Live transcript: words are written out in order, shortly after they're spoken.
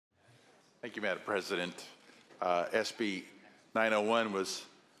Thank you, Madam President. SB 901 was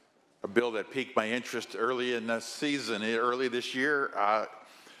a bill that piqued my interest early in the season, early this year.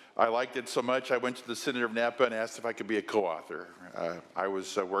 I liked it so much, I went to the Senator of Napa and asked if I could be a co-author. I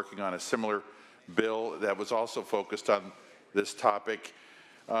was working on a similar bill that was also focused on this topic,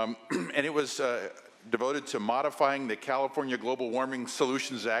 and it was devoted to modifying the California Global Warming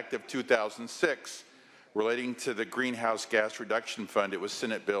Solutions Act of 2006 relating to the Greenhouse Gas Reduction Fund. It was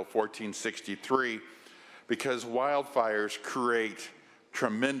Senate Bill 1463 because wildfires create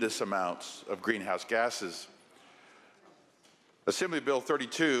tremendous amounts of greenhouse gases. Assembly Bill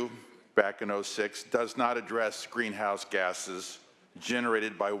 32 back in '06 does not address greenhouse gases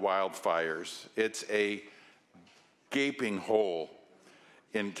generated by wildfires. It's a gaping hole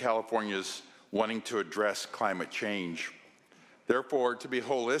in California's wanting to address climate change. Therefore, to be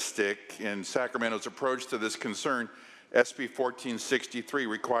holistic in Sacramento's approach to this concern, SB 1463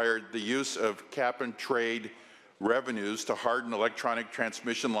 required the use of cap-and-trade revenues to harden electronic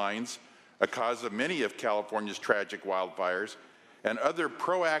transmission lines, a cause of many of California's tragic wildfires, and other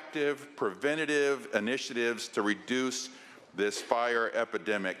proactive, preventative initiatives to reduce this fire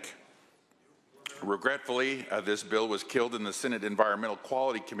epidemic. Regretfully, this bill was killed in the Senate Environmental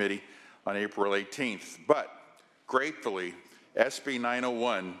Quality Committee on April 18th, but gratefully, SB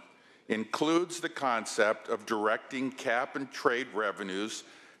 901 includes the concept of directing cap-and-trade revenues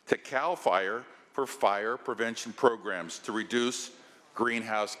to CAL FIRE for fire prevention programs to reduce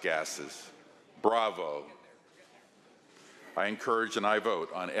greenhouse gases. Bravo. I encourage and I vote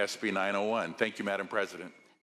on SB 901. Thank you, Madam President.